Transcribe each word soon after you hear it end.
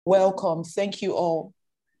Welcome. Thank you all.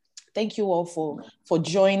 Thank you all for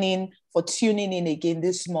joining, for tuning in again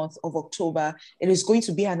this month of October. It is going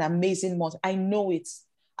to be an amazing month. I know it.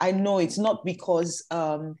 I know it's not because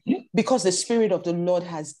the Spirit of the Lord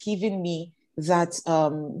has given me that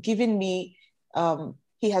given me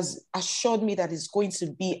he has assured me that it's going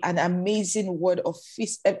to be an amazing word of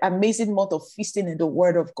feast, an amazing month of feasting in the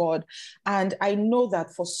Word of God. And I know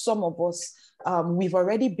that for some of us, we've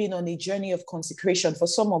already been on a journey of consecration. For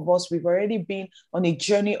some of us, we've already been on a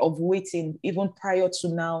journey of waiting, even prior to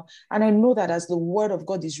now. And I know that as the word of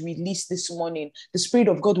God is released this morning, the Spirit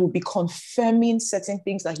of God will be confirming certain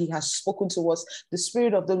things that He has spoken to us. The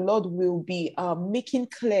Spirit of the Lord will be making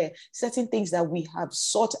clear certain things that we have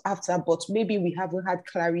sought after, but maybe we haven't had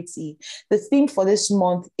clarity. The theme for this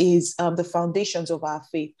month is the foundations of our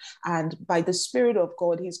faith. And by the Spirit of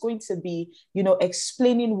God, He's going to be,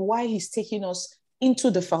 explaining why He's taking us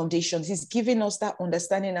into the foundations. He's giving us that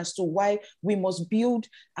understanding as to why we must build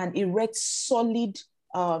and erect solid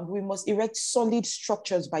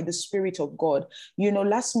structures by the Spirit of God.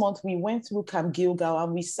 Last month we went through Camp Gilgal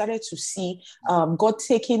and we started to see God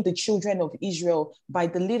taking the children of Israel by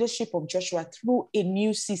the leadership of Joshua through a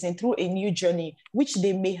new season, through a new journey, which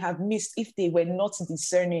they may have missed if they were not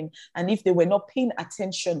discerning and if they were not paying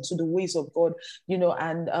attention to the ways of God,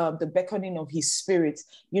 and the beckoning of His Spirit,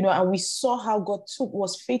 and we saw how God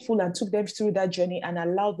was faithful and took them through that journey and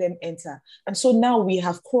allowed them enter. And so now we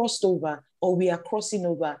have crossed over, or we are crossing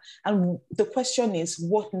over. And the question is,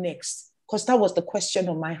 what next? Because that was the question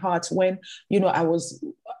on my heart when, I was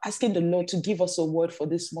asking the Lord to give us a word for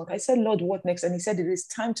this month. I said, Lord, what next? And He said, it is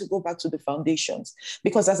time to go back to the foundations.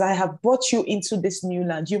 Because as I have brought you into this new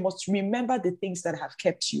land, you must remember the things that have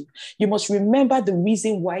kept you. You must remember the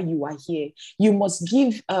reason why you are here. You must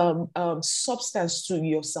give substance to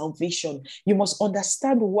your salvation. You must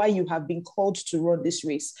understand why you have been called to run this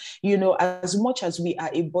race. As much as we are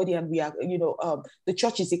a body and we are, the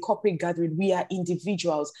church is a corporate gathering, we are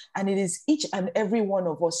individuals. And it is each and every one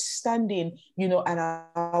of us standing, at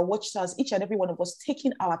our watchtowers, each and every one of us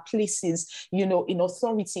taking our places, in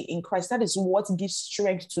authority in Christ. That is what gives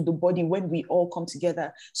strength to the body when we all come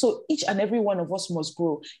together. So each and every one of us must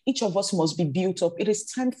grow. Each of us must be built up. It is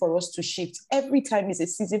time for us to shift. Every time is a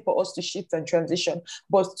season for us to shift and transition.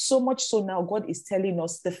 But so much so now, God is telling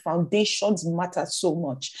us the foundations matter so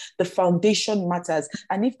much. The foundation matters.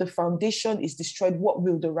 And if the foundation is destroyed, what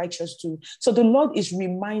will the righteous do? So the Lord is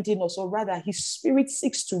reminding us, or rather, His Spirit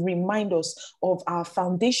seeks to remind us of our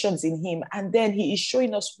foundations in Him. And then He is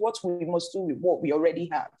showing us what we must do with what we already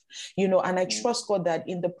have. And I trust God that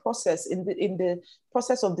in the process, in the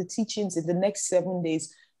process of the teachings in the next 7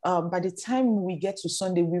 days, by the time we get to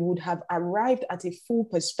Sunday, we would have arrived at a full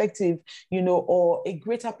perspective, or a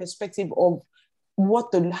greater perspective of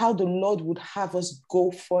how the Lord would have us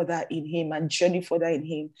go further in Him and journey further in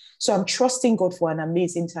Him. So I'm trusting God for an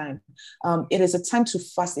amazing time. It is a time to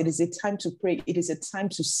fast. It is a time to pray. It is a time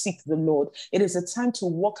to seek the Lord. It is a time to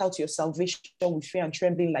walk out your salvation with fear and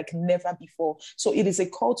trembling like never before. So it is a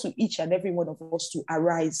call to each and every one of us to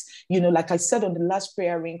arise. Like I said on the last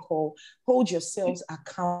prayer ring call, hold yourselves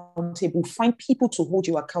accountable. Find people to hold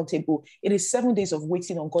you accountable. It is 7 days of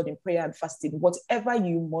waiting on God in prayer and fasting. Whatever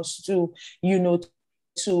you must do,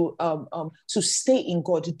 to stay in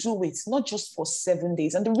God, do it, not just for 7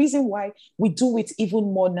 days. And the reason why we do it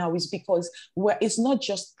even more now is because it's not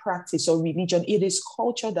just practice or religion, it is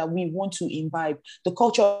culture that we want to imbibe, the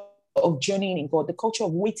culture of journeying in God, the culture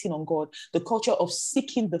of waiting on God, the culture of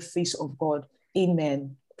seeking the face of God.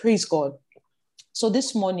 Amen. Praise God. So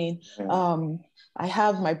this morning, I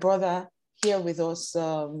have my brother here with us.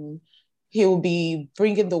 He'll be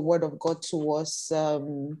bringing the word of God to us.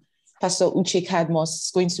 Pastor Uche Cadmus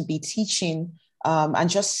is going to be teaching and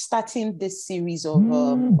just starting this series of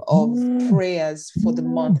prayers for the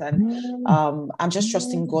month. And I'm just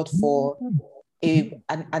trusting God for an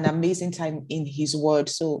amazing time in His word.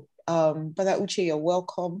 So, Brother Uche, you're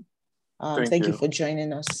welcome. Thank you for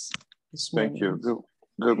joining us this morning. Thank you.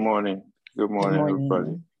 Good morning. Good morning,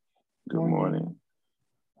 everybody. Good morning.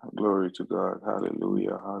 Glory to God.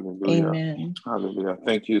 Hallelujah. Hallelujah. Amen. Hallelujah.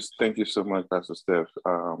 Thank you so much, Pastor Steph.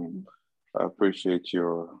 I appreciate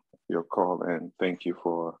your call, and thank you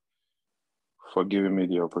for giving me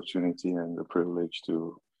the opportunity and the privilege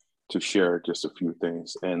to share just a few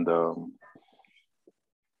things. And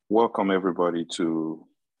welcome everybody to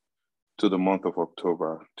the month of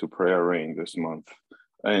October, to Prayer Ring this month.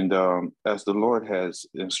 And as the Lord has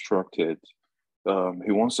instructed,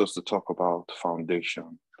 He wants us to talk about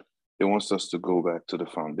foundation. He wants us to go back to the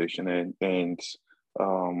foundation. And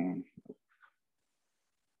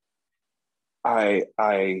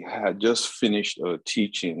I had just finished a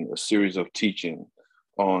series of teaching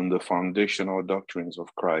on the foundational doctrines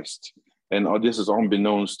of Christ, and this is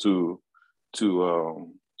unbeknownst to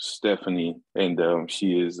Stephanie, and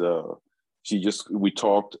we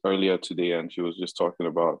talked earlier today, and she was just talking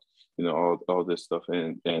about all this stuff,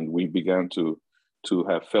 and we began to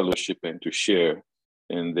have fellowship and to share,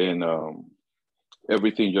 and then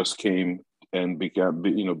everything just came and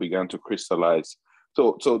began to crystallize.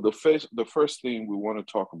 So the first thing we want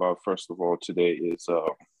to talk about first of all today is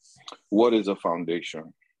what is a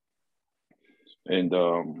foundation, and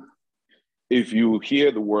if you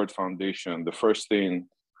hear the word foundation, the first thing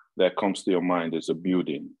that comes to your mind is a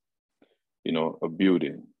building. A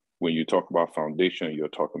building. When you talk about foundation, you're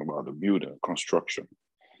talking about a building, construction,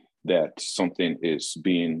 that something is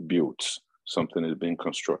being built, something is being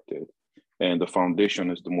constructed. And the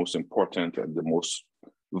foundation is the most important and the most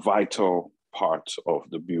vital part of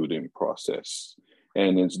the building process.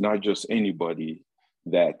 And it's not just anybody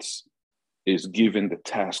that is given the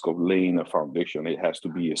task of laying a foundation. It has to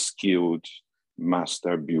be a skilled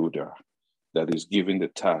master builder that is given the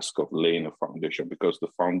task of laying a foundation, because the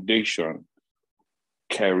foundation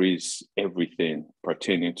carries everything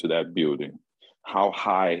pertaining to that building. How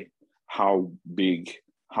high, how big,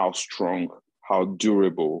 how strong, how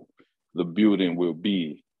durable the building will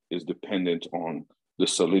be is dependent on the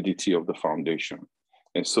solidity of the foundation.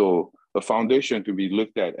 And so the foundation can be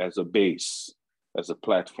looked at as a base, as a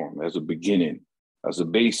platform, as a beginning, as a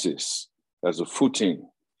basis, as a footing,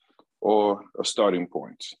 or a starting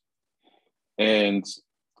point. And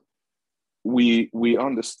we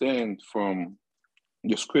understand from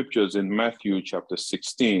the scriptures in Matthew chapter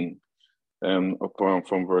 16,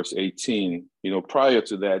 from verse 18, prior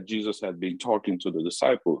to that, Jesus had been talking to the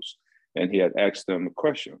disciples, and he had asked them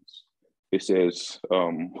questions. He says,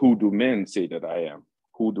 who do men say that I am?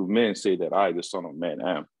 Who do men say that I, the Son of Man,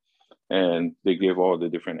 am? And they gave all the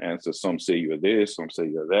different answers. Some say you're this, some say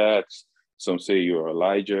you're that, some say you're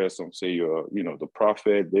Elijah, some say you're, the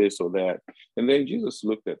prophet, this or that. And then Jesus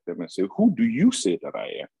looked at them and said, who do you say that I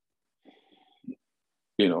am?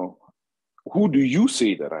 Who do you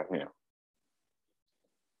say that I am?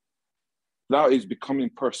 Now it's becoming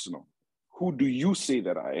personal. Who do you say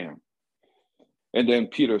that I am? And then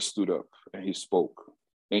Peter stood up and he spoke.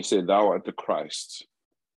 And he said, thou art the Christ,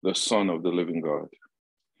 the Son of the living God.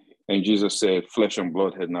 And Jesus said, flesh and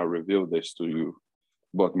blood had not revealed this to you,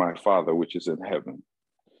 but my Father which is in heaven.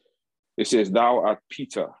 It says, thou art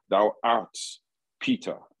Peter, thou art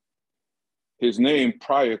Peter. His name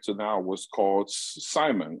prior to now was called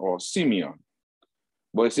Simon or Simeon.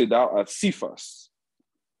 But it said, thou art Cephas,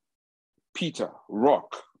 Peter,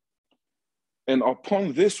 rock. And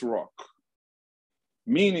upon this rock,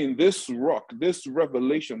 meaning this rock, this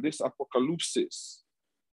revelation, this apocalypse,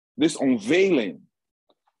 this unveiling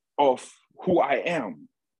of who I am,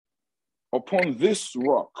 upon this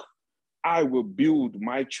rock, I will build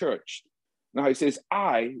my church. Now he says,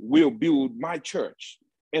 I will build my church,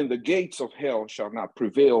 and the gates of hell shall not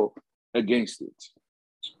prevail against it.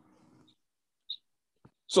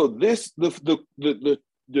 So this,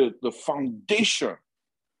 the foundation,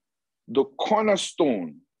 the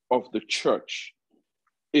cornerstone of the church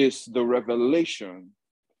is the revelation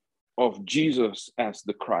of Jesus as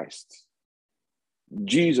the Christ.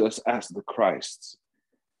 Jesus as the Christ.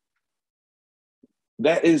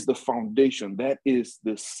 That is the foundation. That is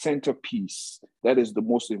the centerpiece. That is the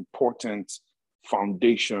most important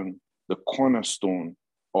foundation, the cornerstone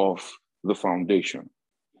of the foundation.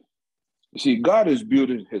 You see, God is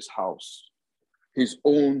building his house, his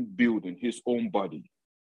own building, his own body.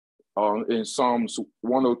 In Psalms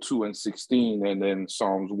 102 and 16, and then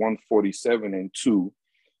Psalms 147 and 2,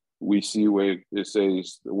 we see where it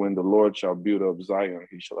says, when the Lord shall build up Zion,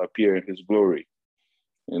 he shall appear in his glory.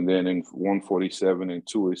 And then in 147 and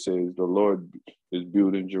 2, it says, the Lord is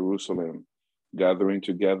building Jerusalem, gathering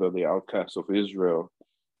together the outcasts of Israel,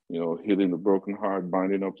 healing the broken heart,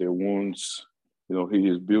 binding up their wounds. He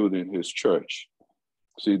is building his church.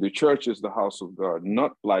 See, the church is the house of God,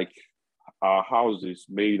 not like our houses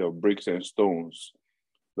made of bricks and stones.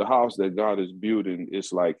 The house that God is building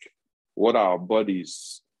is like what our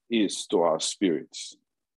bodies is to our spirits.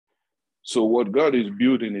 So what God is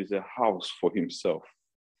building is a house for himself.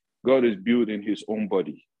 God is building his own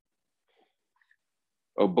body,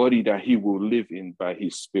 a body that he will live in by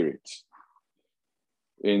his spirit.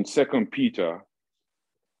 In 2 Peter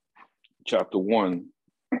chapter 1,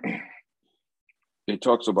 it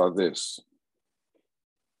talks about this,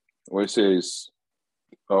 where it says,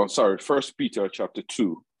 1 Peter chapter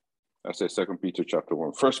 2. I said 2 Peter chapter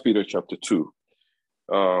 1. 1 Peter chapter 2.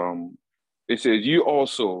 It says, you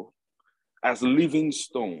also, as living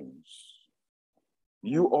stones.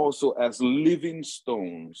 You also, as living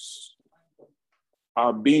stones,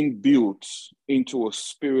 are being built into a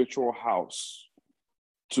spiritual house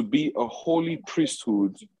to be a holy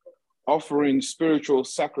priesthood, offering spiritual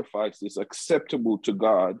sacrifices acceptable to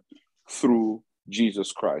God through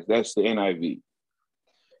Jesus Christ. That's the NIV.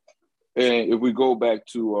 And if we go back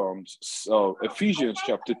to Ephesians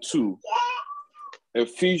chapter 2,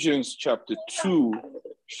 Ephesians chapter 2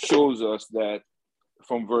 shows us that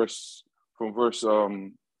from verse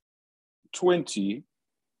 20,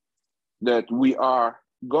 that we are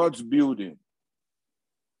God's building.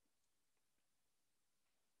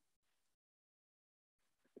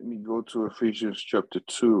 Let me go to Ephesians chapter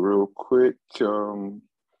 2 real quick. From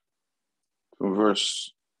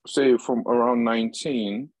around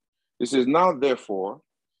 19, it says, "Now therefore,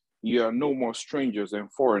 ye are no more strangers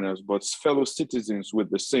and foreigners, but fellow citizens with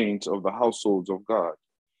the saints of the households of God,"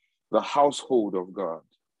 the household of God.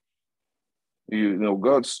 You know,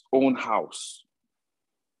 God's own house.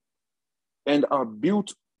 "And are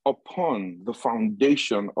built upon the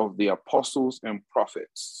foundation of the apostles and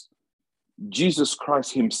prophets, Jesus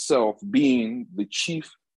Christ himself being the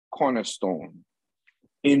chief cornerstone,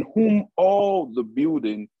 in whom all the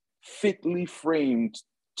building fitly framed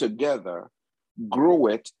together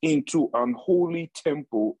groweth into an holy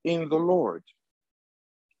temple in the Lord,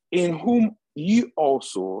 in whom ye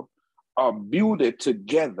also are builded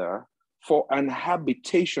together for an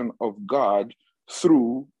habitation of God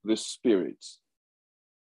through the Spirit."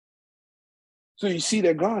 So you see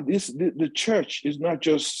that God, the church is not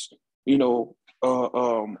just, you know,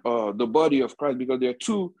 the body of Christ, because there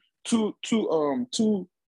are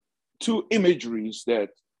two imageries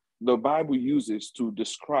that the Bible uses to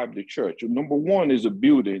describe the church. Number one is a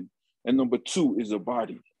building, and number two is a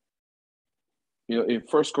body. You know, in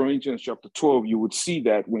 1 Corinthians chapter 12, you would see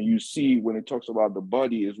that when it talks about the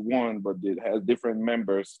body is one, but it has different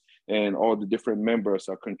members, and all the different members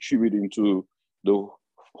are contributing to the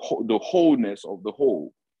wholeness of the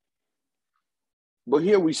whole. But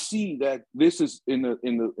here we see that this is in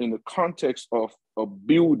the context of a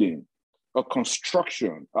building, a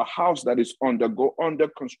construction, a house that is under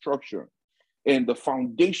construction, and the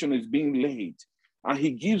foundation is being laid. And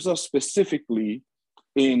he gives us specifically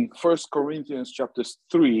in 1 Corinthians chapter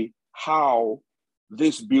 3 how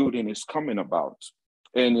this building is coming about.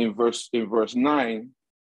 And in verse 9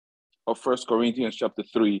 of 1 Corinthians chapter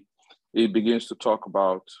 3, it begins to talk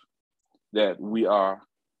about that we are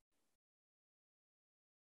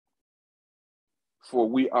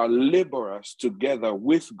laborers together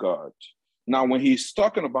with God. Now, when he's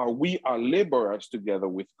talking about we are laborers together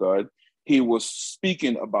with God, he was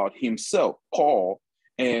speaking about himself, Paul,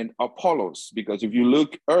 and Apollos, because if you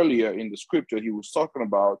look earlier in the scripture, he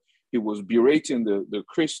was berating the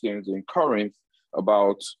Christians in Corinth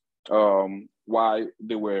about why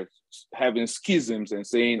they were having schisms and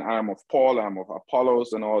saying, "I'm of Paul, I'm of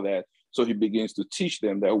Apollos," and all that. So he begins to teach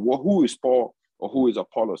them that who is Paul or who is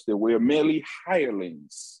Apollos? They were merely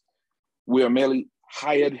hirelings. We are merely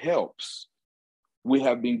hired helps. We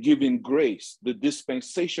have been given grace. The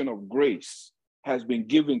dispensation of grace has been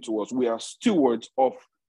given to us. We are stewards of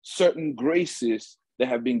certain graces that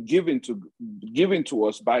have been given to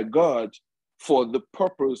us by God for the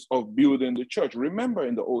purpose of building the church. Remember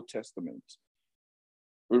in the Old Testament,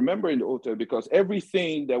 because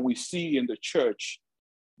everything that we see in the church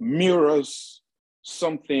mirrors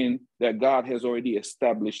something that God has already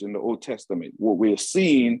established in the Old Testament. What we're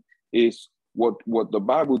seeing is what the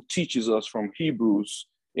Bible teaches us from Hebrews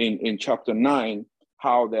in chapter 9,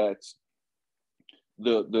 how that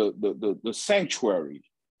the sanctuary,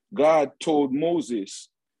 God told Moses,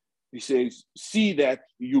 he says, "See that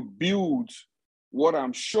you build what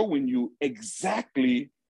I'm showing you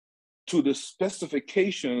exactly to the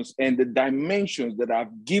specifications and the dimensions that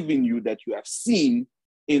I've given you, that you have seen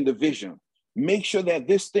in the vision. Make sure that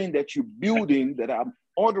this thing that you're building, that I'm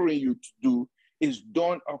ordering you to do, is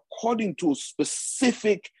done according to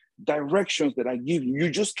specific directions that I give you. You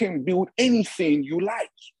just can't build anything you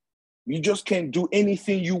like. You just can't do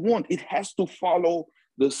anything you want. It has to follow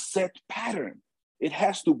the set pattern. It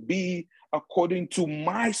has to be according to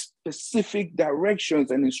my specific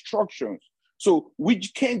directions and instructions. So we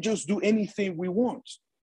can't just do anything we want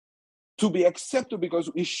to be accepted,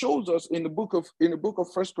 because it shows us in the book of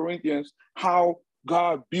 1 Corinthians how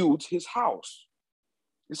God builds his house.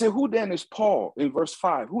 He said, "Who then is Paul?" In verse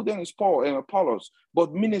 5, "Who then is Paul and Apollos,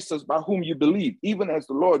 but ministers by whom you believe, even as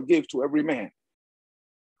the Lord gave to every man?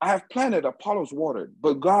 I have planted, Apollos watered,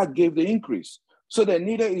 but God gave the increase. So that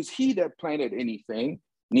neither is he that planted anything,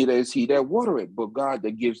 neither is he that watered, but God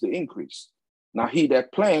that gives the increase. Now he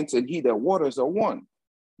that plants and he that waters are one,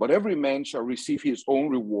 but every man shall receive his own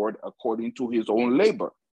reward according to his own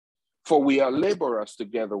labor. For we are laborers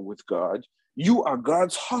together with God. You are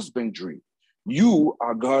God's husbandry. You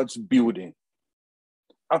are God's building.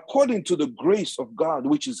 According to the grace of God,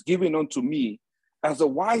 which is given unto me, as a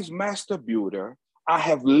wise master builder, I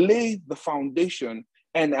have laid the foundation,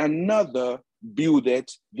 and another buildeth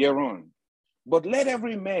thereon. But let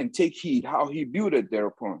every man take heed how he buildeth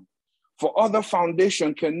thereupon. For other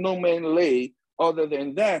foundation can no man lay other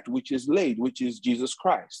than that which is laid, which is Jesus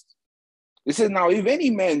Christ. It says, now if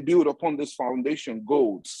any man build upon this foundation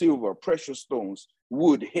gold, silver, precious stones,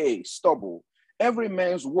 wood, hay, stubble, every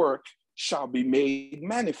man's work shall be made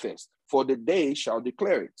manifest, for the day shall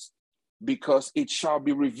declare it, because it shall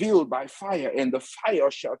be revealed by fire, and the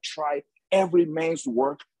fire shall try every man's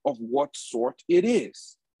work of what sort it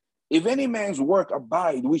is. If any man's work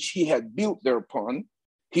abide which he had built thereupon,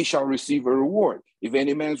 he shall receive a reward. If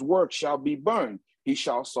any man's work shall be burned, he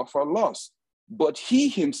shall suffer loss. But he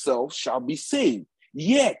himself shall be saved,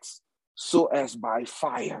 yet so as by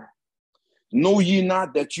fire. Know ye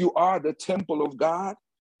not that you are the temple of God,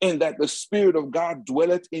 and that the Spirit of God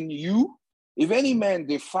dwelleth in you? If any man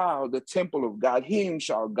defile the temple of God, him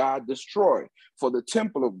shall God destroy. For the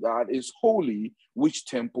temple of God is holy, which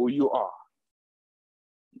temple you are.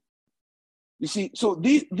 You see, so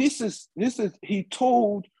this is he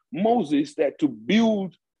told Moses that to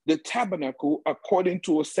build the tabernacle according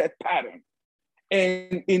to a set pattern.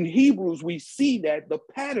 And in Hebrews, we see that the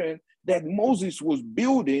pattern that Moses was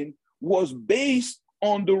building was based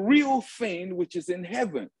on the real thing which is in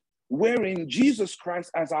heaven, wherein Jesus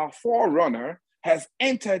Christ, as our forerunner, has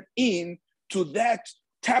entered into that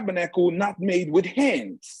tabernacle not made with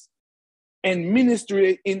hands, and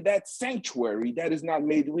ministered in that sanctuary that is not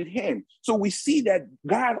made with hands. So we see that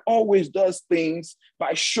God always does things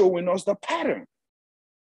by showing us the pattern.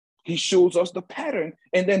 He shows us the pattern,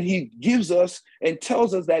 and then he gives us and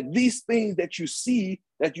tells us that these things that you see,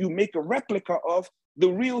 that you make a replica of, the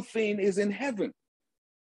real thing is in heaven.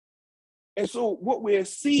 And so what we're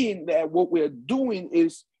seeing, that what we're doing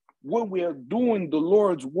is, when we're doing the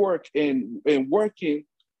Lord's work and working,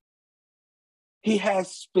 he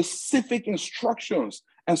has specific instructions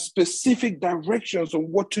and specific directions on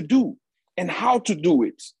what to do and how to do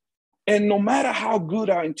it. And no matter how good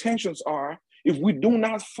our intentions are, if we do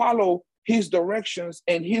not follow his directions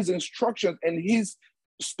and his instructions and his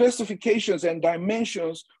specifications and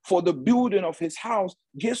dimensions for the building of his house,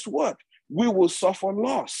 guess what? We will suffer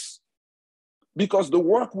loss, because the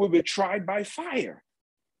work will be tried by fire.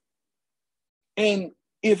 And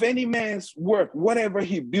if any man's work, whatever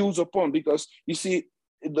he builds upon, because you see,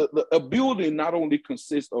 a building not only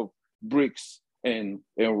consists of bricks and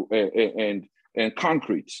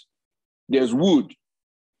concrete, there's wood,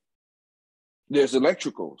 there's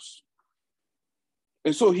electricals.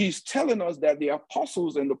 And so he's telling us that the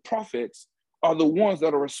apostles and the prophets are the ones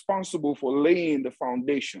that are responsible for laying the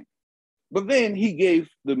foundation. But then he gave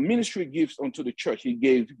the ministry gifts unto the church. He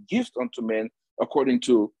gave gifts unto men according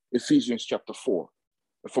to Ephesians chapter 4,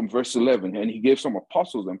 from verse 11. And he gave some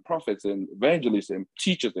apostles and prophets and evangelists and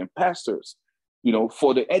teachers and pastors,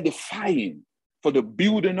 for the edifying, for the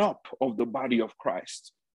building up of the body of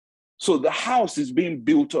Christ. So the house is being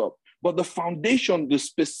built up. But the foundation, the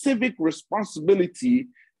specific responsibility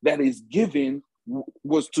that is given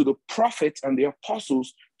was to the prophets and the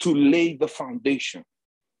apostles to lay the foundation.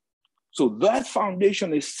 So that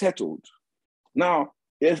foundation is settled. Now,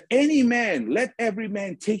 if any man, let every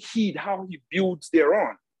man take heed how he builds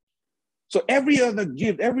thereon. So every other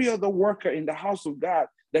gift, every other worker in the house of God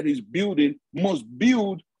that is building must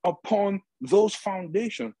build upon those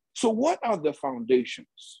foundations. So what are the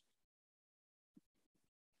foundations?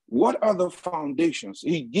 What are the foundations?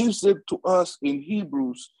 He gives it to us in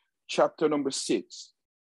Hebrews chapter number 6,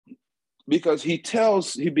 because he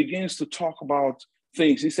begins to talk about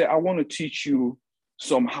things. He said, I want to teach you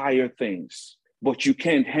some higher things, but you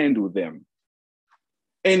can't handle them.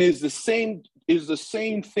 And it's the same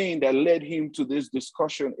thing that led him to this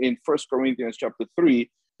discussion in 1 Corinthians chapter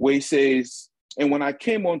 3, where he says, and when I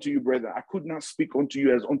came unto you, brethren, I could not speak unto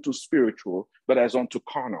you as unto spiritual, but as unto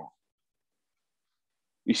carnal.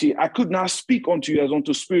 You see, I could not speak unto you as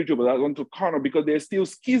unto spiritual, but as unto carnal, because there's still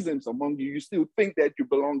schisms among you. You still think that you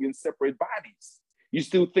belong in separate bodies. You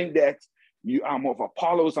still think that I'm of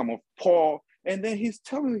Apollos, I'm of Paul. And then he's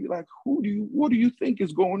telling you, like, what do you think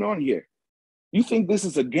is going on here? You think this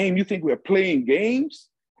is a game? You think we're playing games?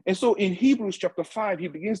 And so in Hebrews chapter 5, he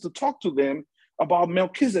begins to talk to them about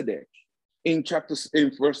Melchizedek. In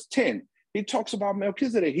verse 10, he talks about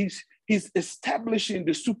Melchizedek. He's establishing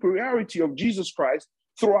the superiority of Jesus Christ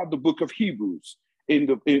throughout the book of Hebrews.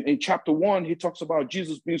 In chapter 1, he talks about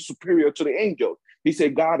Jesus being superior to the angels. He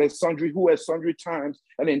said, God has sundry, who has sundry times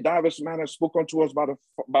and in diverse manners spoken to us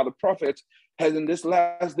by the prophets, has in this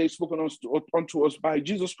last day spoken unto us by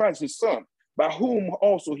Jesus Christ, his son, by whom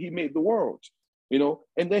also he made the world.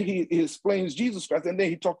 And then he explains Jesus Christ, and then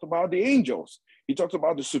he talked about the angels. He talks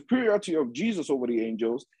about the superiority of Jesus over the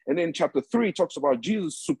angels. And then chapter 3 he talks about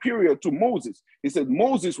Jesus superior to Moses. He said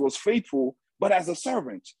Moses was faithful, but as a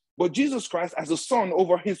servant, but Jesus Christ as a son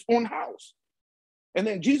over his own house. And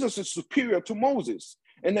then Jesus is superior to Moses.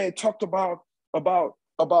 And then he talked about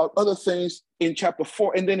other things in chapter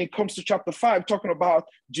 4. And then it comes to chapter 5, talking about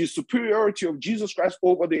the superiority of Jesus Christ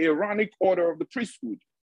over the Aaronic order of the priesthood.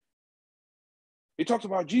 He talks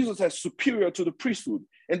about Jesus as superior to the priesthood.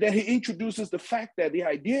 And then he introduces the fact that the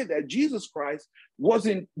idea that Jesus Christ was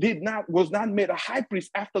not made a high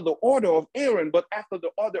priest after the order of Aaron, but after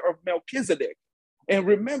the order of Melchizedek. And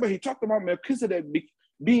remember, he talked about Melchizedek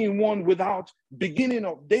being one without beginning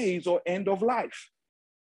of days or end of life,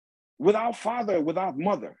 without father, without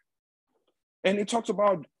mother. And he talks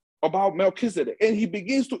about Melchizedek, and he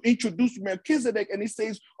begins to introduce Melchizedek, and he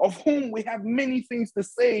says, of whom we have many things to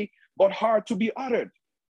say, but hard to be uttered,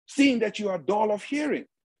 seeing that you are dull of hearing.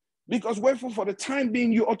 Because wherefore, for the time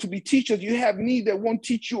being, you ought to be teachers. You have need that won't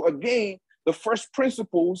teach you again the first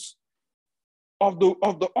principles of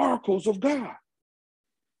the oracles of God.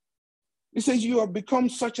 He says you have become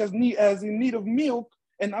such as in need of milk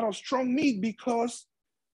and not of strong meat, because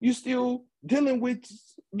you're still dealing with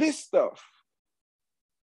this stuff.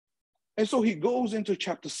 And so he goes into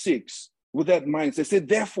chapter 6 with that mindset.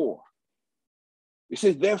 He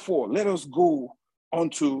says, therefore, let us go on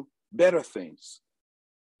to better things.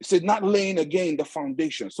 He said, not laying again the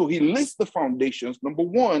foundation. So he lists the foundations. Number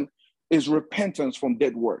 1 is repentance from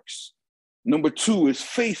dead works. Number 2 is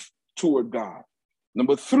faith toward God.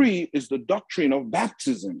 Number 3 is the doctrine of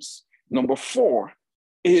baptisms. Number 4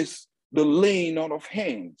 is the laying on of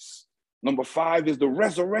hands. Number 5 is the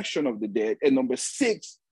resurrection of the dead. And number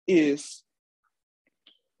 6 is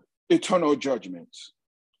eternal judgment.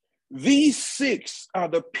 These 6 are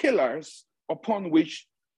the pillars upon which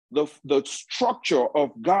the structure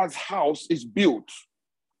of God's house is built.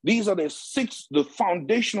 These are the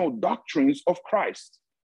foundational doctrines of Christ.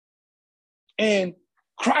 And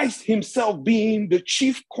Christ himself being the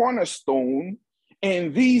chief cornerstone,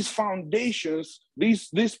 and these foundations,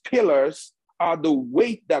 these pillars are the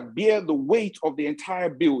weight that bear the weight of the entire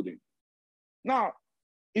building. Now,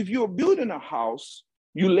 if you're building a house,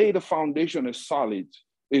 you lay the foundation as solid.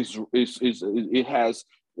 It's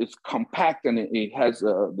compact, and it has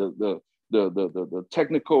the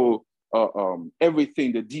technical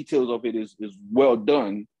everything. The details of it is well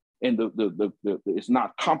done, and it's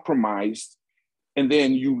not compromised. And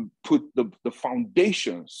then you put the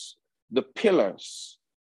foundations, the pillars,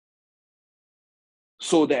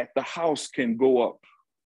 so that the house can go up.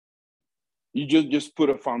 You just put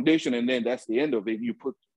a foundation, and then that's the end of it. You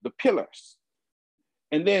put the pillars.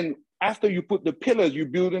 And then after you put the pillars, you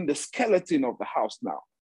build in the skeleton of the house now.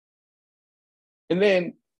 And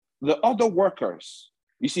then the other workers,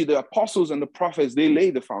 you see, the apostles and the prophets, they lay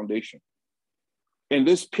the foundation. And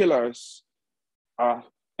these pillars are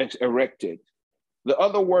erected. The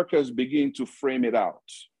other workers begin to frame it out.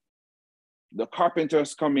 The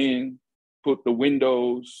carpenters come in, put the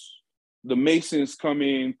windows. The masons come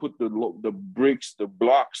in, put the bricks, the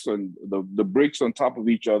blocks, and the bricks on top of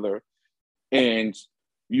each other, and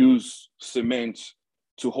use cement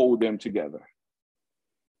to hold them together.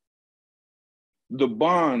 The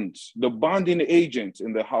bonding agent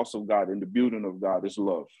in the house of God, in the building of God, is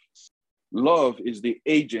love. Love is the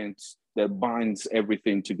agent that binds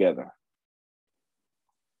everything together.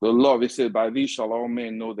 The love, it said, by these shall all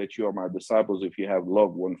men know that you are my disciples, if you have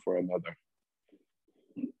love one for another.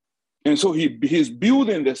 And so he's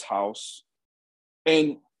building this house,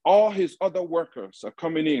 and all his other workers are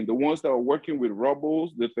coming in. The ones that are working with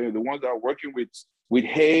rubble, the ones that are working with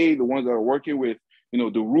hay, the ones that are working with, the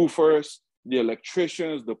roofers, the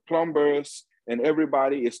electricians, the plumbers, and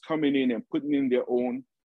everybody is coming in and putting in their own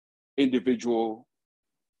individual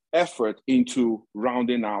effort into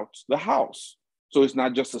rounding out the house. So it's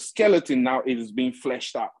not just a skeleton now, it is being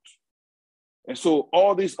fleshed out. And so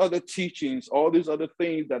all these other teachings, all these other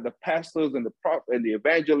things that the pastors and the prophets and the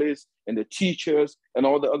evangelists and the teachers and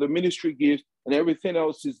all the other ministry gives and everything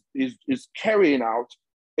else is carrying out,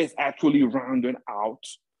 is actually rounding out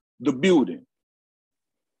the building.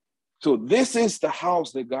 So this is the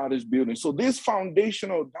house that God is building. So these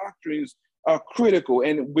foundational doctrines are critical.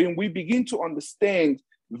 And when we begin to understand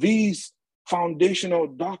these foundational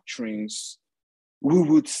doctrines, we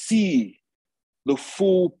would see the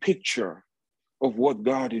full picture of what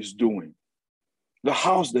God is doing, the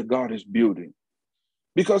house that God is building.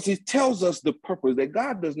 Because he tells us the purpose, that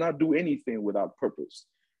God does not do anything without purpose.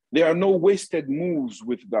 There are no wasted moves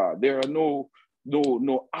with God. There are no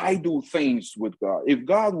idle things with God. If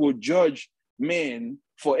God will judge men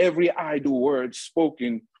for every idle word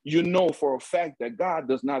spoken, you know for a fact that God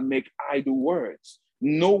does not make idle words.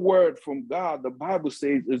 No word from God, the Bible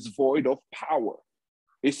says, is void of power.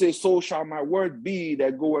 It says, so shall my word be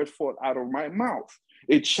that goeth forth out of my mouth.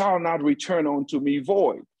 It shall not return unto me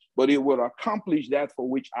void, but it will accomplish that for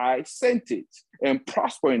which I sent it, and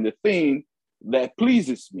prosper in the thing that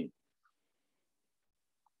pleases me.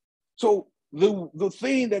 So the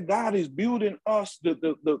thing that God is building us,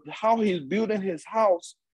 how he's building his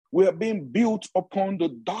house, we are being built upon the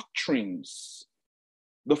doctrines,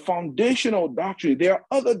 the foundational doctrine. There are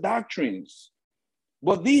other doctrines,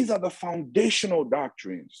 but these are the foundational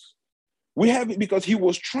doctrines. We have it because he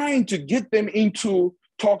was trying to get them into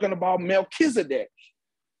talking about Melchizedek.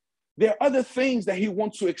 There are other things that he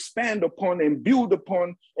wants to expand upon and build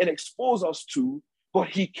upon and expose us to, but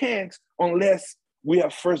he can't unless we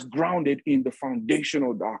are first grounded in the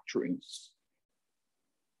foundational doctrines.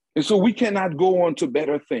 And so we cannot go on to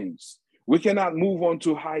better things. We cannot move on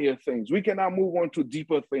to higher things. We cannot move on to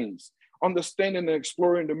deeper things, understanding and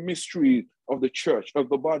exploring the mystery of the church, of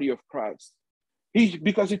the body of Christ.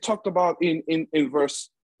 Because he talked about in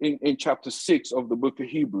chapter 6 of the book of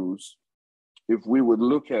Hebrews, if we would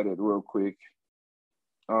look at it real quick,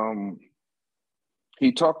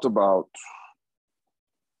 he talked about,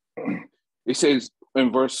 it says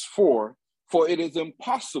in verse 4, for it is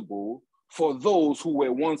impossible for those who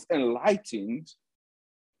were once enlightened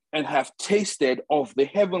and have tasted of the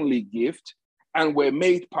heavenly gift and were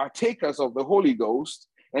made partakers of the Holy Ghost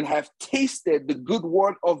and have tasted the good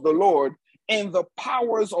word of the Lord and the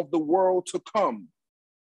powers of the world to come.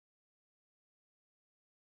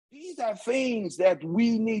 These are things that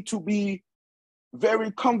we need to be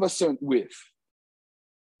very conversant with.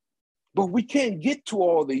 But we can't get to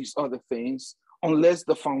all these other things unless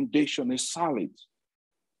the foundation is solid.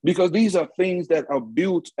 Because these are things that are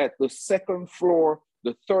built at the second floor,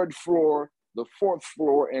 the third floor, the fourth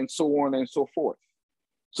floor, and so on and so forth.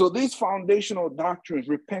 So these foundational doctrines,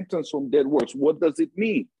 repentance from dead works, what does it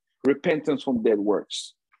mean? Repentance from dead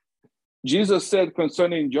works. Jesus said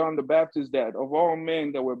concerning John the Baptist that of all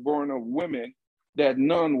men that were born of women, that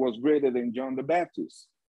none was greater than John the Baptist.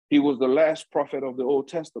 He was the last prophet of the Old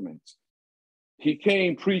Testament. He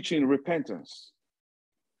came preaching repentance.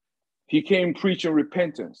 He came preaching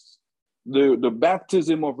repentance. The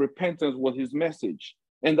baptism of repentance was his message.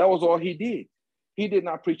 And that was all he did. He did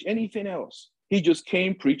not preach anything else. He just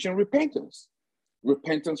came preaching repentance.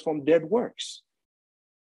 Repentance from dead works.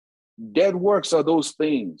 Dead works are those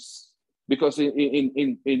things. Because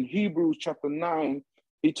in Hebrews chapter 9,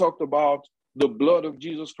 he talked about the blood of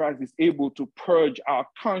Jesus Christ is able to purge our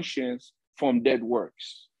conscience from dead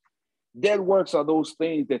works. Dead works are those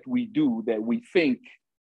things that we do that we think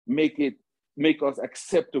make us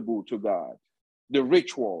acceptable to God. The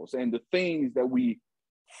rituals and the things that we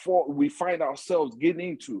find ourselves getting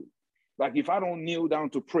into. Like if I don't kneel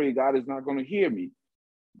down to pray, God is not going to hear me.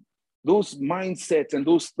 Those mindsets and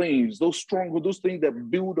those things, those things that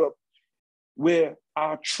build up where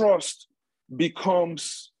our trust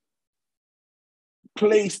becomes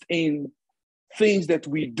placed in things that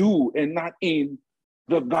we do and not in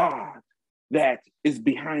the God that is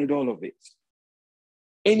behind all of it.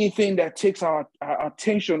 Anything that takes our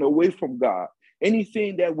attention away from God,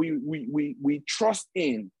 anything that we trust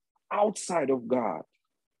in outside of God.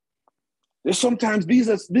 Sometimes these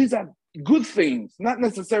are good things, not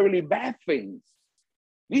necessarily bad things.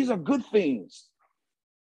 These are good things.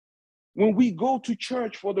 When we go to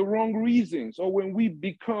church for the wrong reasons, or when we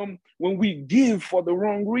give for the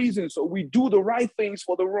wrong reasons, or we do the right things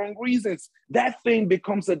for the wrong reasons, that thing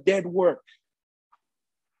becomes a dead work.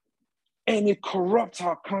 And it corrupts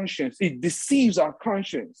our conscience. It deceives our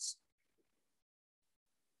conscience.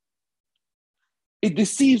 It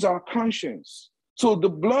deceives our conscience. So the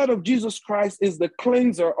blood of Jesus Christ is the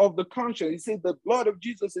cleanser of the conscience. He said the blood of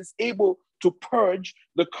Jesus is able to purge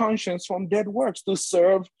the conscience from dead works, to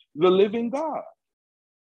serve the living God.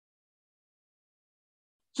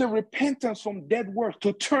 So repentance from dead works,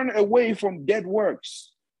 to turn away from dead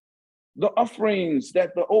works. The offerings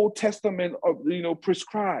that the Old Testament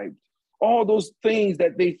prescribed, all those things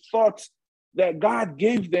that they thought that God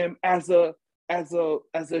gave them as a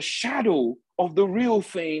shadow of the real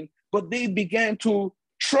thing, but they began to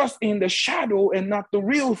trust in the shadow and not the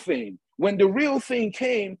real thing. When the real thing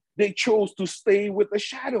came, they chose to stay with the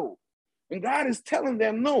shadow. And God is telling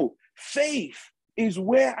them, no, faith is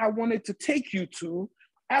where I wanted to take you to.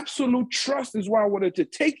 Absolute trust is where I wanted to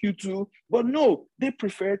take you to. But no, they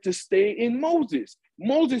preferred to stay in Moses.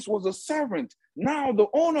 Moses was a servant. Now the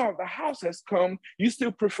owner of the house has come. You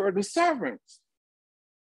still prefer the servants.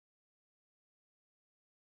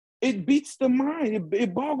 It beats the mind.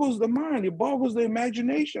 It boggles the mind. It boggles the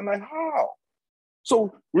imagination. Like how?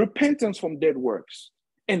 So repentance from dead works,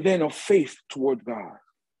 and then of faith toward God.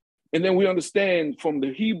 And then we understand from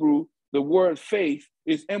the Hebrew, the word faith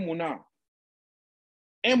is emunah.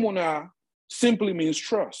 Emunah simply means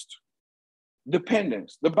trust,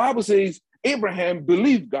 dependence. The Bible says Abraham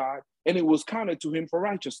believed God and it was counted to him for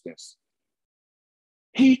righteousness.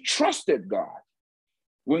 He trusted God.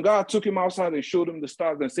 When God took him outside and showed him the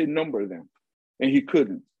stars and said, number them, and he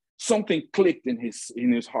couldn't, something clicked in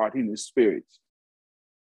his heart, in his spirit.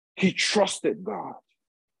 He trusted God,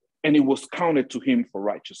 and it was counted to him for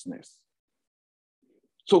righteousness.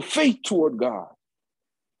 So faith toward God.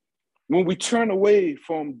 When we turn away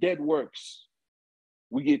from dead works,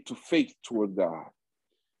 we get to faith toward God.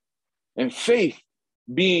 And faith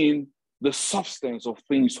being the substance of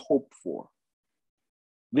things hoped for,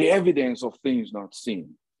 the evidence of things not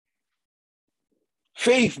seen.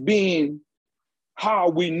 Faith being how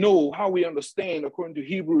we know, how we understand, according to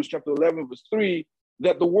Hebrews chapter 11, verse 3,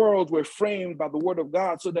 that the worlds were framed by the word of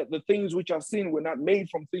God, so that the things which are seen were not made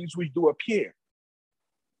from things which do appear.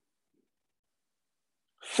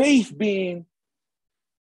 Faith being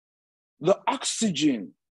the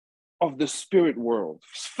oxygen of the spirit world.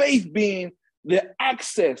 Faith being the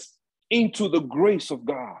access into the grace of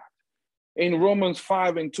God. In Romans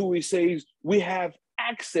 5:2, he says, we have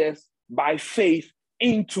access by faith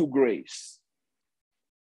into grace.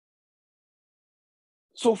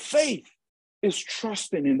 So faith is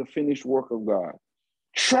trusting in the finished work of God,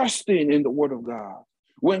 trusting in the word of God.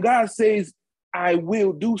 When God says, I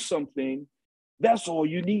will do something, that's all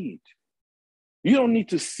you need. You don't need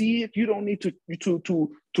to see it. You don't need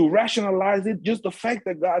to rationalize it. Just the fact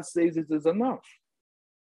that God says it is enough.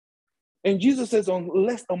 And Jesus says,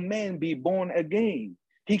 unless a man be born again,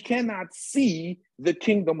 he cannot see the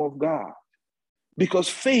kingdom of God. Because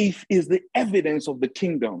faith is the evidence of the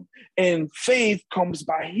kingdom. And faith comes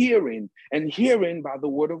by hearing, and hearing by the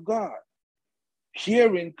word of God.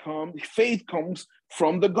 Faith comes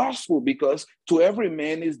from the gospel, because to every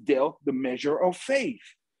man is dealt the measure of faith.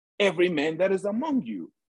 Every man that is among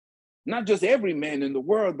you. Not just every man in the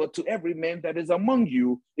world, but to every man that is among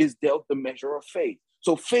you is dealt the measure of faith.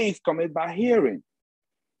 So faith cometh by hearing.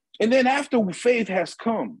 And then after faith has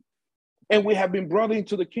come, and we have been brought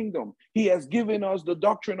into the kingdom, he has given us the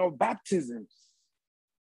doctrine of baptisms.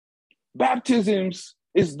 Baptisms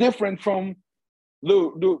is different from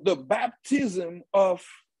the baptism of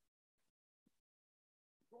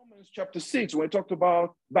Romans chapter 6, when it talked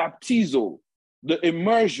about baptizo, the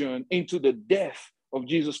immersion into the death of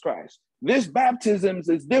Jesus Christ. This baptism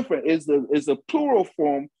is different. It's a plural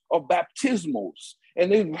form of baptismos.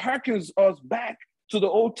 And it harkens us back to the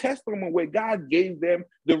Old Testament, where God gave them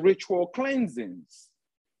the ritual cleansings.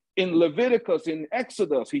 In Leviticus, in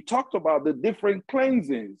Exodus, he talked about the different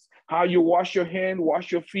cleansings, how you wash your hand,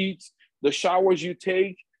 wash your feet, the showers you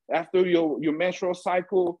take after your menstrual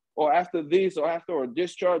cycle, or after this, or after a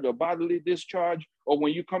discharge, a bodily discharge, or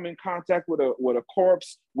when you come in contact with a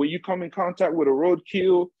corpse, when you come in contact with a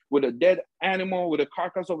roadkill, with a dead animal, with a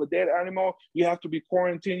carcass of a dead animal, you have to be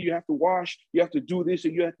quarantined, you have to wash, you have to do this,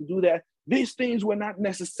 and you have to do that. These things were not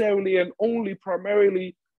necessarily and only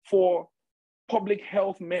primarily for public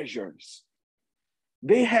health measures.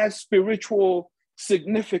 They had spiritual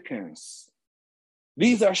significance.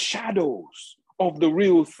 These are shadows of the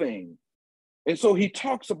real thing. And so he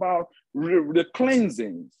talks about the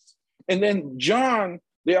cleansings. And then John,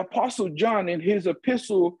 the Apostle John, in his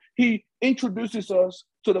epistle, he introduces us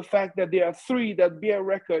to the fact that there are three that bear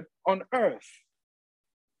record on earth.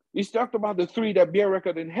 He's talked about the three that bear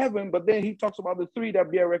record in heaven, but then he talks about the three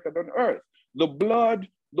that bear record on earth: the blood,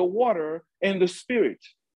 the water, and the spirit.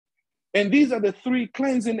 And these are the three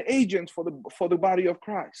cleansing agents for the body of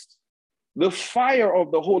Christ. The fire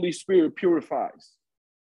of the Holy Spirit purifies.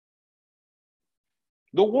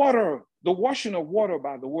 The water, the washing of water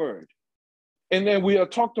by the word. And then we have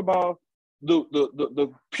talked about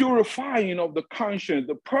the purifying of the conscience,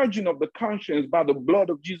 the purging of the conscience by the blood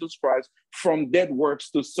of Jesus Christ from dead works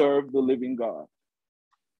to serve the living God.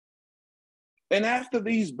 And after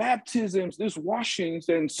these baptisms, these washings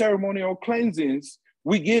and ceremonial cleansings,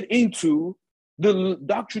 we get into the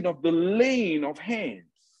doctrine of the laying of hands.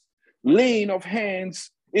 Laying of hands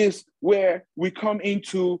is where we come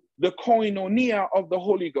into the koinonia of the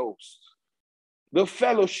Holy Ghost. the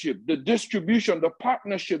fellowship, the distribution, the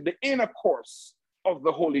partnership, the intercourse of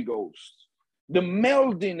the Holy Ghost, the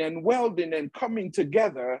melding and welding and coming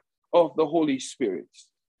together of the Holy Spirit,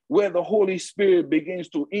 where the Holy Spirit begins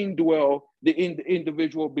to indwell the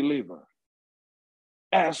individual believer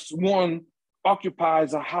as one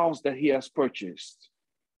occupies a house that he has purchased.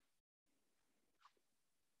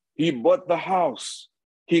 He bought the house.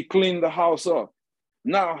 He cleaned the house up.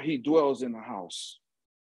 Now he dwells in the house.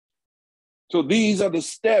 So these are the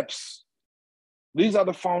steps. These are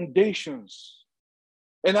the foundations.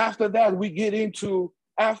 And after that, we get into,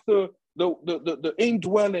 after the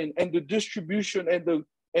indwelling and the distribution and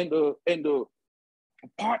the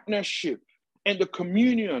partnership and the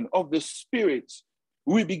communion of the Spirit,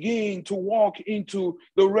 we begin to walk into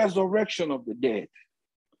the resurrection of the dead.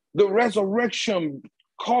 The resurrection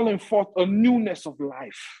calling forth a newness of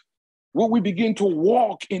life, where we begin to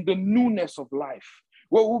walk in the newness of life,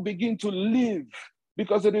 where we begin to live,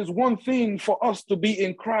 because it is one thing for us to be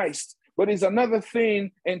in Christ, but it's another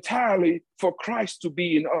thing entirely for Christ to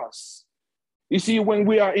be in us. You see, when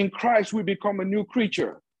we are in Christ, we become a new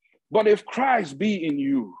creature. But if Christ be in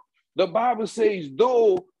you, the Bible says,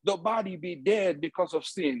 though the body be dead because of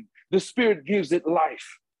sin, the Spirit gives it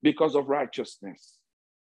life because of righteousness.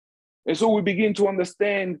 And so we begin to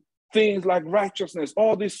understand things like righteousness.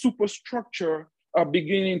 All this superstructure are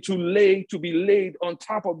beginning to be laid on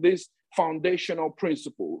top of these foundational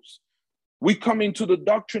principles. We come into the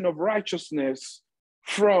doctrine of righteousness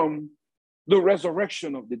from the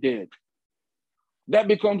resurrection of the dead. That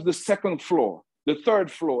becomes the second floor, the third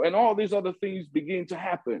floor, and all these other things begin to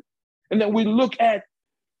happen. And then we look at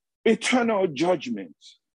eternal judgment.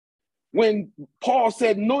 When Paul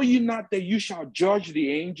said, know ye not that you shall judge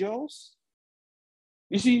the angels?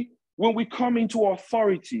 You see, when we come into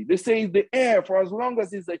authority, they say the heir, for as long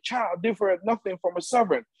as he's a child, differeth nothing from a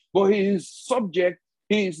servant. But he is subject,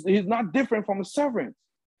 he's not different from a servant.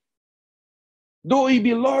 Though he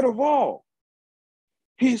be Lord of all,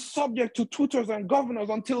 he is subject to tutors and governors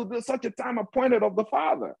until such a time appointed of the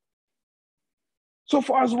Father. So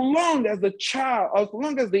for as long as the child, as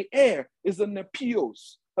long as the heir is a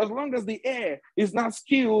nepios, as long as the heir is not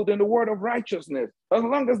skilled in the word of righteousness, as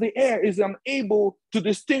long as the heir is unable to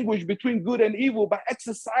distinguish between good and evil by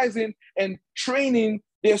exercising and training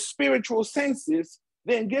their spiritual senses,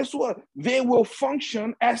 then guess what? They will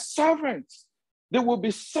function as servants. They will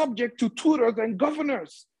be subject to tutors and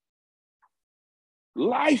governors.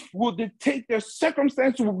 Life will dictate their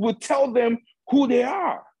circumstances, will tell them who they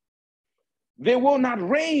are. They will not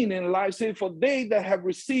reign in life, say, for they that have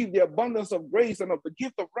received the abundance of grace and of the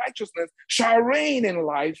gift of righteousness shall reign in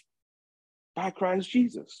life by Christ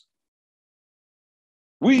Jesus.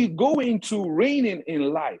 We go into reigning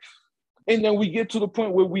in life, and then we get to the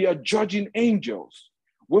point where we are judging angels,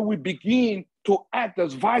 where we begin to act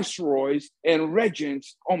as viceroys and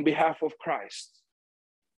regents on behalf of Christ.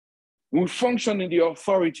 We function in the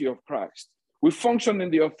authority of Christ. We function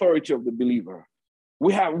in the authority of the believer.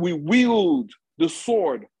 We wield the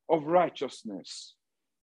sword of righteousness.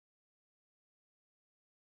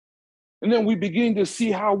 And then we begin to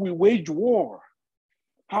see how we wage war,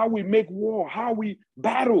 how we make war, how we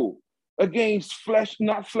battle against flesh,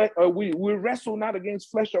 not flesh. We wrestle not against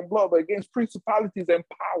flesh and blood, but against principalities and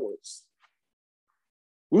powers.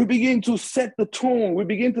 We begin to set the tone. We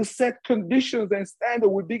begin to set conditions and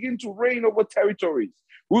standards. We begin to reign over territories.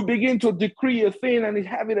 We begin to decree a thing and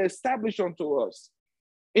have it established unto us.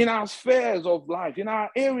 In our spheres of life, in our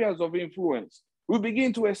areas of influence, we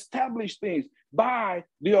begin to establish things by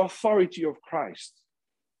the authority of Christ.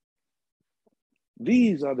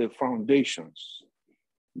 These are the foundations,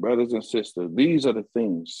 brothers and sisters. These are the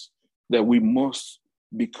things that we must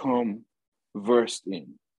become versed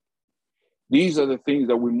in. These are the things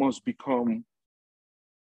that we must become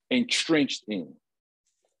entrenched in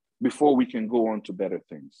before we can go on to better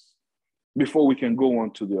things, before we can go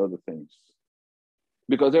on to the other things.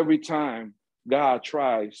 Because every time God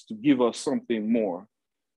tries to give us something more,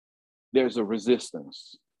 there's a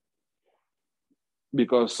resistance.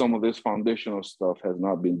 Because some of this foundational stuff has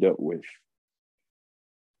not been dealt with.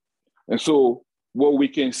 And so what we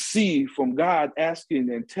can see from God asking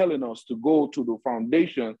and telling us to go to the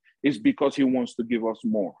foundation is because he wants to give us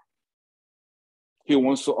more. He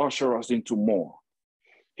wants to usher us into more.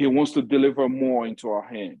 He wants to deliver more into our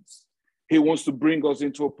hands. He wants to bring us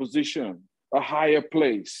into a position, a higher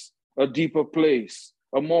place, a deeper place,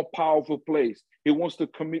 a more powerful place. He wants to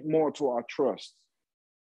commit more to our trust.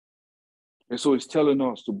 And so he's telling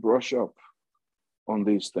us to brush up on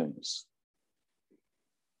these things.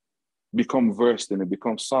 Become versed in it,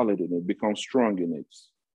 become solid in it, become strong in it.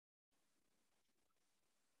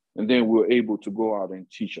 And then we're able to go out and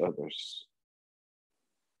teach others.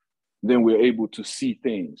 Then we're able to see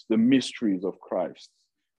things, the mysteries of Christ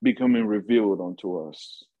becoming revealed unto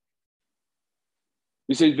us.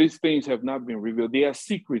 He says these things have not been revealed. They are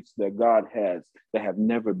secrets that God has that have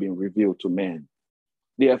never been revealed to man.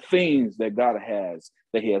 There are things that God has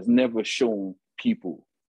that he has never shown people.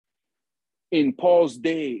 In Paul's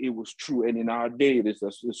day, it was true, and in our day,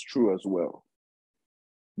 it's true as well.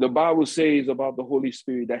 The Bible says about the Holy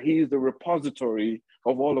Spirit that he is the repository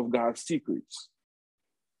of all of God's secrets.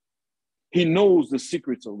 He knows the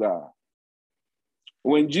secrets of God.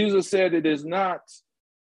 When Jesus said it is not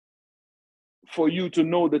for you to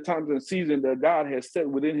know the times and seasons that God has set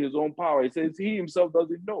within his own power, he says he himself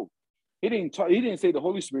doesn't know. He didn't say the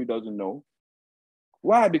Holy Spirit doesn't know.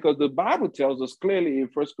 Why? Because the Bible tells us clearly in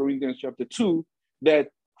 1 Corinthians chapter 2 that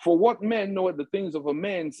for what man knoweth the things of a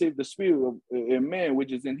man save the spirit of a man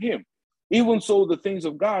which is in him. Even so the things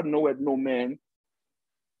of God knoweth no man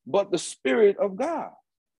but the Spirit of God.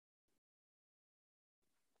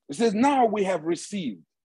 It says, now we have received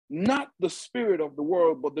not the spirit of the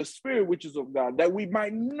world, but the Spirit which is of God, that we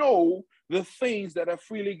might know the things that are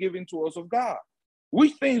freely given to us of God.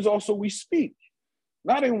 Which things also we speak,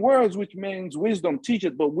 not in words which man's wisdom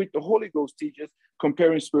teacheth, but which the Holy Ghost teacheth,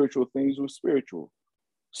 comparing spiritual things with spiritual,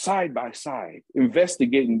 side by side,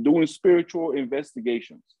 investigating, doing spiritual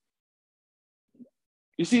investigations.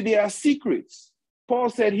 You see, there are secrets. Paul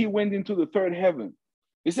said he went into the third heaven.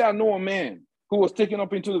 He said, I know a man who was taken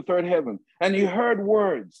up into the third heaven, and he heard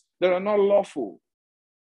words that are not lawful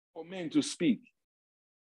for men to speak.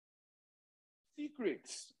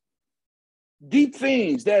 Secrets, deep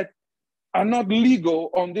things that are not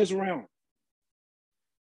legal on this realm.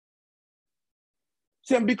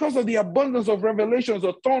 See, and because of the abundance of revelations,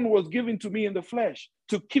 a thorn was given to me in the flesh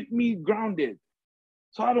to keep me grounded,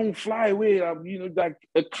 so I don't fly away. I'm, like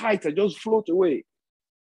a kite, I just float away.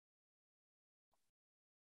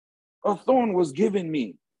 A thorn was given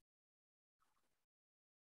me.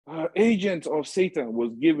 An agent of Satan was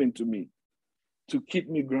given to me to keep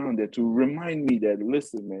me grounded, to remind me that,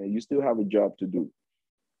 listen, man, you still have a job to do.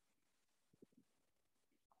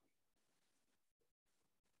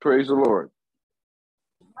 Praise the Lord.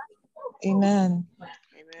 Amen.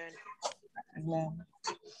 Amen.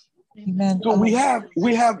 Amen. So we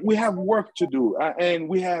have work to do, and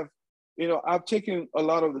we have, I've taken a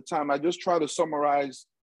lot of the time. I just try to summarize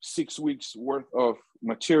 6 weeks worth of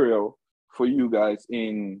material for you guys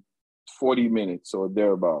in 40 minutes or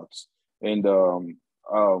thereabouts, and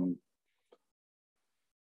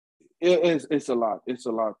it's a lot. It's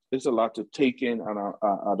a lot to take in, and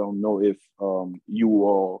I don't know if you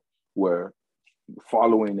all were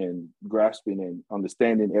following and grasping and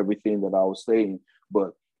understanding everything that I was saying,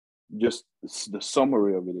 but just the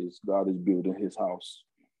summary of it is God is building his house,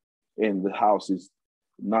 and the house is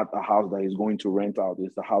not a house that he's going to rent out.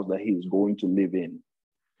 It's the house that he is going to live in,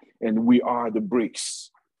 and we are the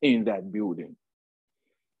bricks in that building.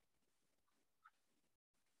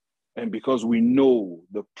 And because we know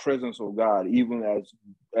the presence of God, even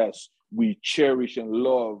as we cherish and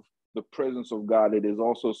love the presence of God, it is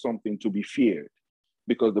also something to be feared,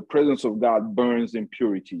 because the presence of God burns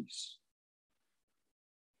impurities.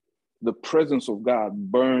 The presence of God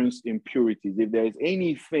burns impurities. If there is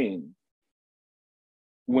anything,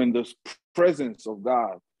 when the presence of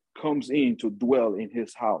God comes in to dwell in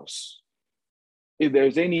his house, if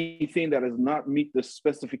there's anything that does not meet the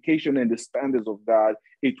specification and the standards of God,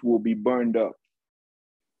 it will be burned up.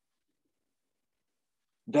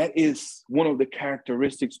 That is one of the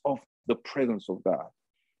characteristics of the presence of God.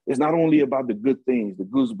 It's not only about the good things, the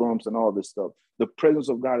goosebumps and all this stuff. The presence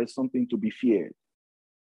of God is something to be feared.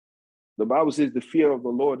 The Bible says the fear of the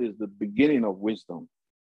Lord is the beginning of wisdom.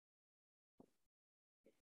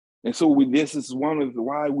 And so this is one of the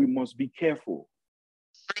why we must be careful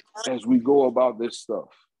as we go about this stuff.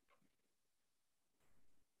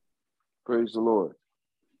 Praise the Lord.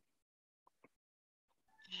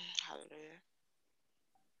 Hallelujah.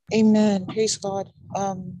 Amen. Praise God.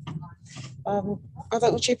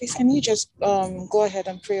 Brother Uche, please, can you just go ahead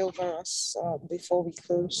and pray over us before we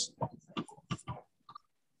close?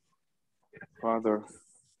 Father,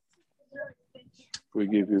 we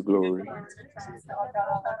give you glory.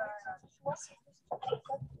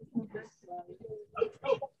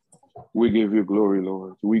 We give you glory,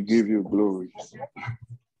 Lord. We give you glory.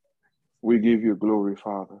 We give you glory,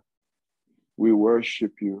 Father. We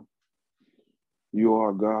worship you. You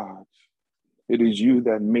are God. It is you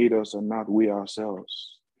that made us and not we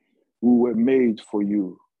ourselves. We were made for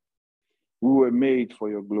you. We were made for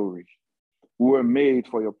your glory. We were made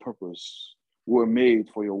for your purpose. We were made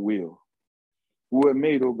for your will. We were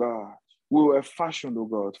made, oh God. We were fashioned, oh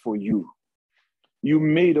God, for you. You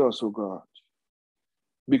made us, oh God,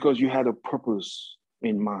 because you had a purpose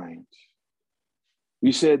in mind.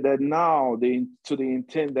 You said that now, to the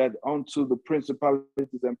intent that unto the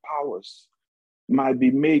principalities and powers might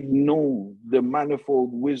be made known the manifold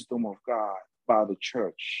wisdom of God by the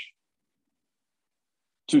church,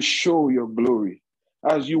 to show your glory,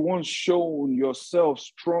 as you once shown yourself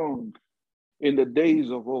strong in the days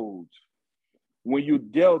of old, when you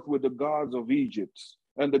dealt with the gods of Egypt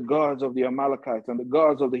and the gods of the Amalekites and the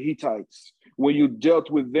gods of the Hittites, when you dealt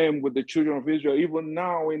with them, with the children of Israel, even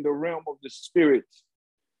now in the realm of the spirit,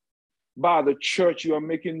 by the church, you are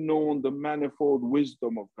making known the manifold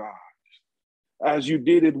wisdom of God. As you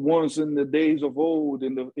did it once in the days of old,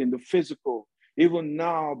 in the physical, even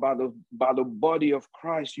now by the body of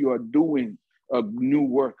Christ, you are doing a new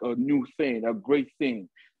work, a new thing, a great thing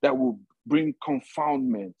that will bring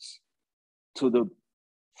confoundments to the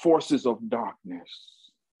forces of darkness.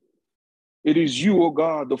 It is you, O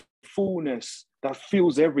God, the fullness that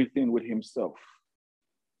fills everything with himself.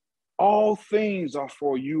 All things are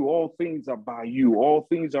for you. All things are by you. All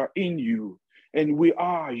things are in you. And we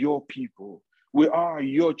are your people. We are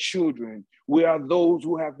your children. We are those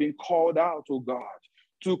who have been called out, oh God,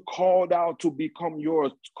 called out to become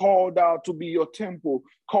yours, called out to be your temple,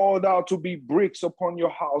 called out to be bricks upon your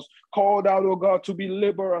house, called out, oh God, to be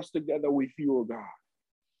laborers together with you, oh God.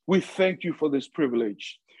 We thank you for this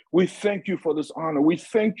privilege. We thank you for this honor. We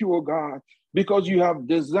thank you, oh God, because you have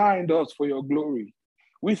designed us for your glory.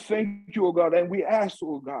 We thank you, oh God, and we ask,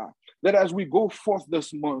 oh God, that as we go forth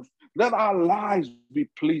this month, let our lives be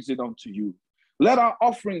pleasing unto you. Let our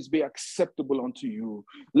offerings be acceptable unto you.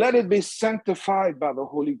 Let it be sanctified by the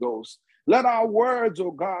Holy Ghost. Let our words,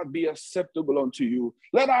 oh God, be acceptable unto you.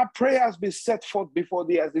 Let our prayers be set forth before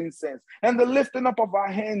thee as incense, and the lifting up of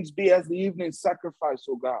our hands be as the evening sacrifice,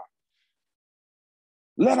 oh God.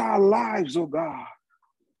 Let our lives, oh God,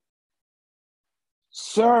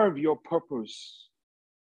 serve your purpose.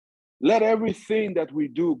 Let everything that we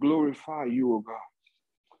do glorify you, oh God.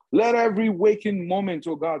 Let every waking moment,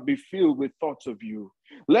 oh God, be filled with thoughts of you.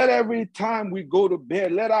 Let every time we go to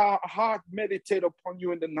bed, let our heart meditate upon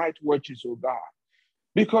you in the night watches, oh God,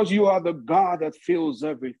 because you are the God that fills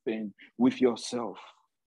everything with yourself.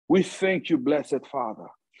 We thank you, blessed Father,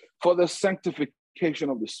 for the sanctification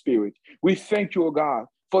of the Spirit. We thank you, oh God,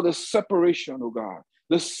 for the separation, oh God,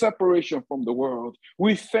 the separation from the world.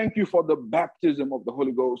 We thank you for the baptism of the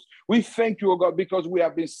Holy Ghost. We thank you, oh God, because we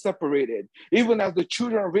have been separated. Even as the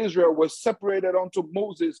children of Israel were separated unto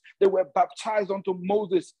Moses, they were baptized unto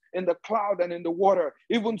Moses in the cloud and in the water.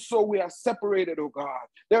 Even so, we are separated, oh God.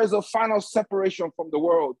 There is a final separation from the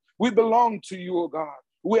world. We belong to you, oh God.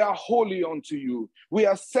 We are holy unto you. We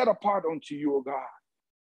are set apart unto you, oh God.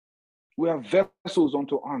 We are vessels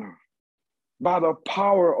unto honor. By the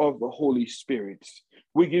power of the Holy Spirit,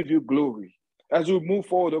 we give you glory. As we move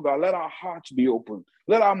forward, oh God, let our hearts be open.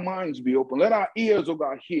 Let our minds be open. Let our ears, oh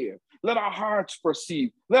God, hear. Let our hearts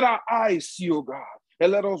perceive. Let our eyes see, oh God,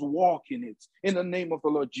 and let us walk in it. In the name of the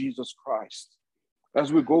Lord Jesus Christ.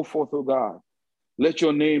 As we go forth, oh God, let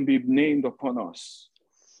your name be named upon us.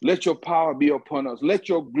 Let your power be upon us. Let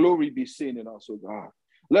your glory be seen in us, oh God.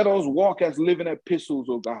 Let us walk as living epistles,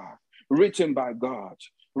 oh God, written by God,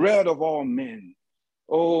 read of all men.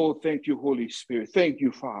 Oh, thank you, Holy Spirit. Thank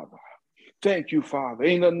you, Father. Thank you, Father.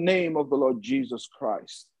 In the name of the Lord Jesus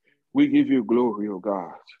Christ, we give you glory, oh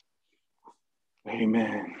God.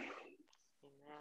 Amen.